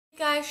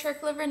Guys,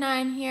 Shark Liver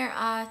 9 here.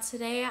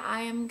 Today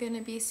I am going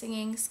to be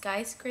singing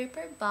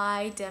Skyscraper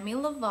by Demi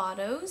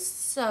Lovato.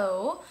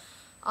 So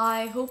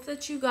I hope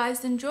that you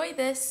guys enjoy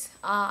this.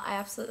 I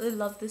absolutely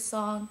love this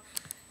song.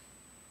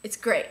 It's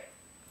great.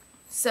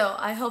 So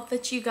I hope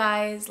that you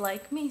guys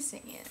like me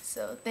singing it.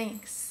 So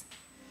thanks.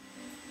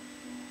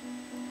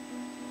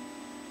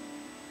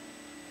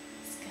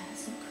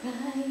 Skies are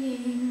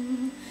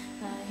crying.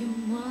 I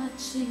am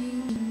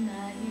watching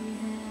my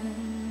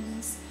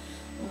hands.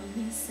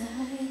 Only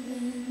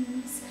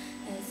silence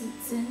as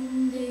it's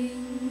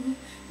ending,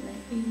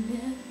 like we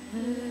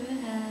never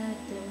had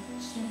a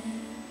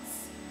chance.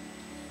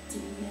 Do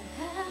you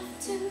have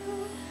to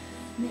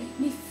make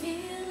me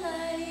feel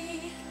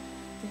like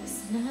there's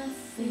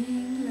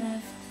nothing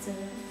left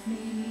of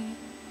me?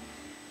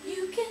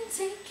 You can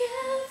take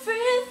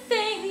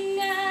everything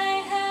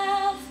I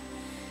have.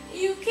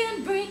 You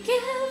can break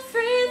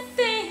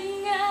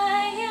everything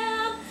I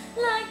am,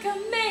 like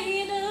I'm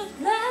made of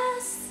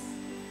glass,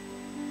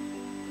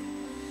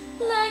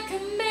 like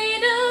I'm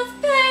made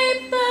of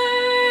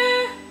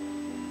paper,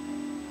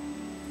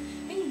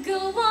 and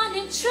go on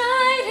and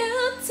try to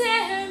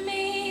tear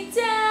me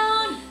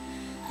down.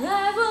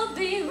 I will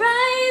be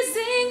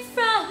rising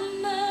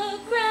from the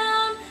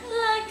ground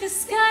like a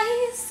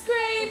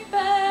skyscraper,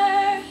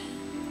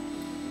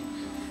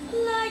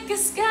 like a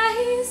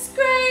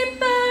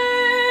skyscraper.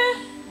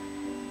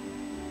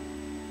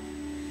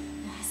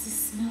 As the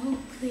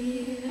smoke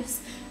clears,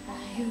 I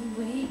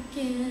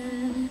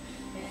awaken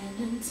and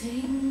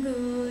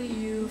untangle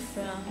you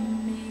from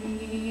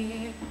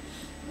me.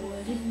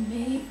 Would it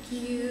make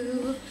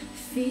you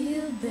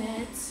feel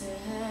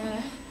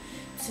better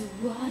to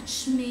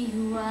watch me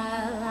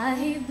while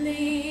I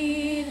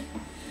bleed?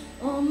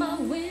 All my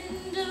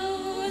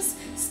windows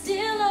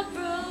still are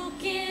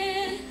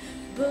broken,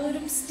 but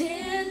I'm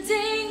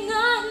standing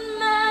on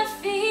my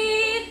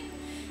feet.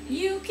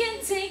 You can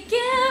take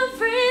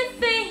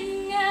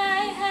everything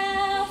I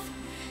have.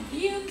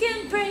 You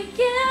can break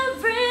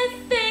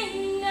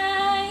everything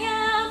I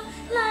am,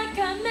 like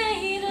I'm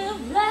made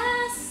of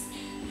glass,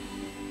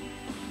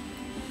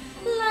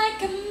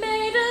 like I'm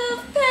made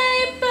of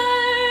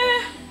paper,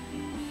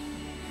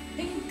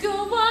 and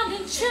go on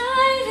and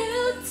try to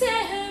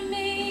tear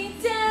me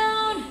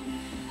down.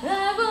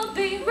 I will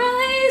be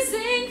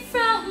rising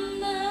from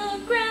the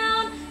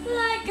ground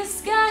like a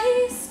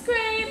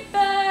skyscraper,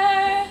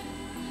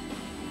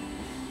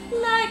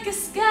 like a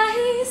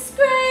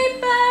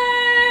skyscraper.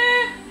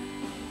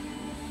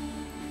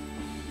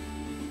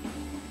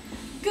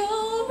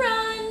 Go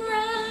run,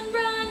 run,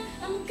 run,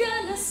 I'm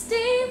gonna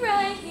stay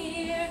right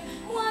here,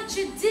 watch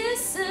you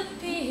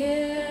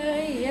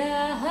disappear,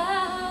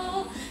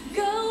 yeah.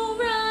 Go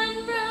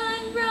run,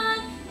 run, run,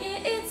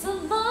 it's a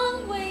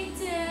long way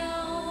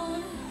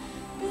down,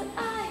 but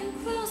I am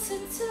closer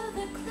to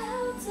the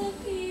clouds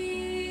up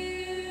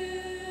here.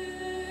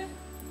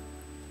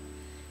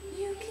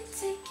 You can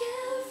take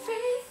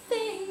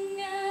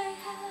everything I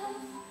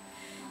have,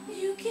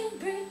 you can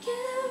break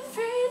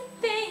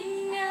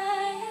everything I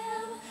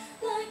am,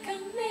 like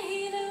I'm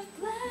made of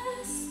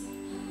glass,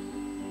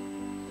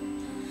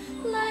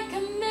 like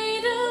I'm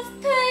made of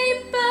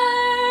paper.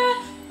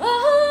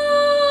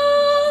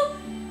 Oh,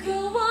 go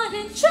on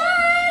and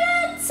try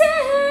to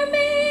tear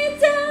me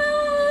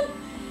down.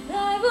 I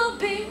will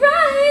be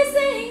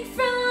rising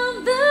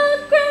from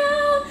the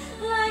ground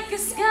like a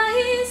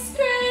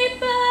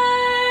skyscraper,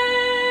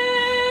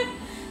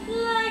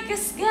 like a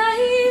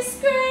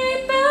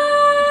skyscraper,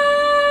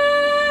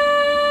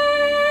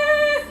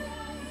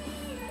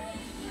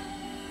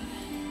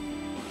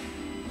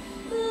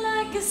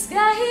 like a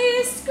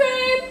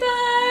skyscraper.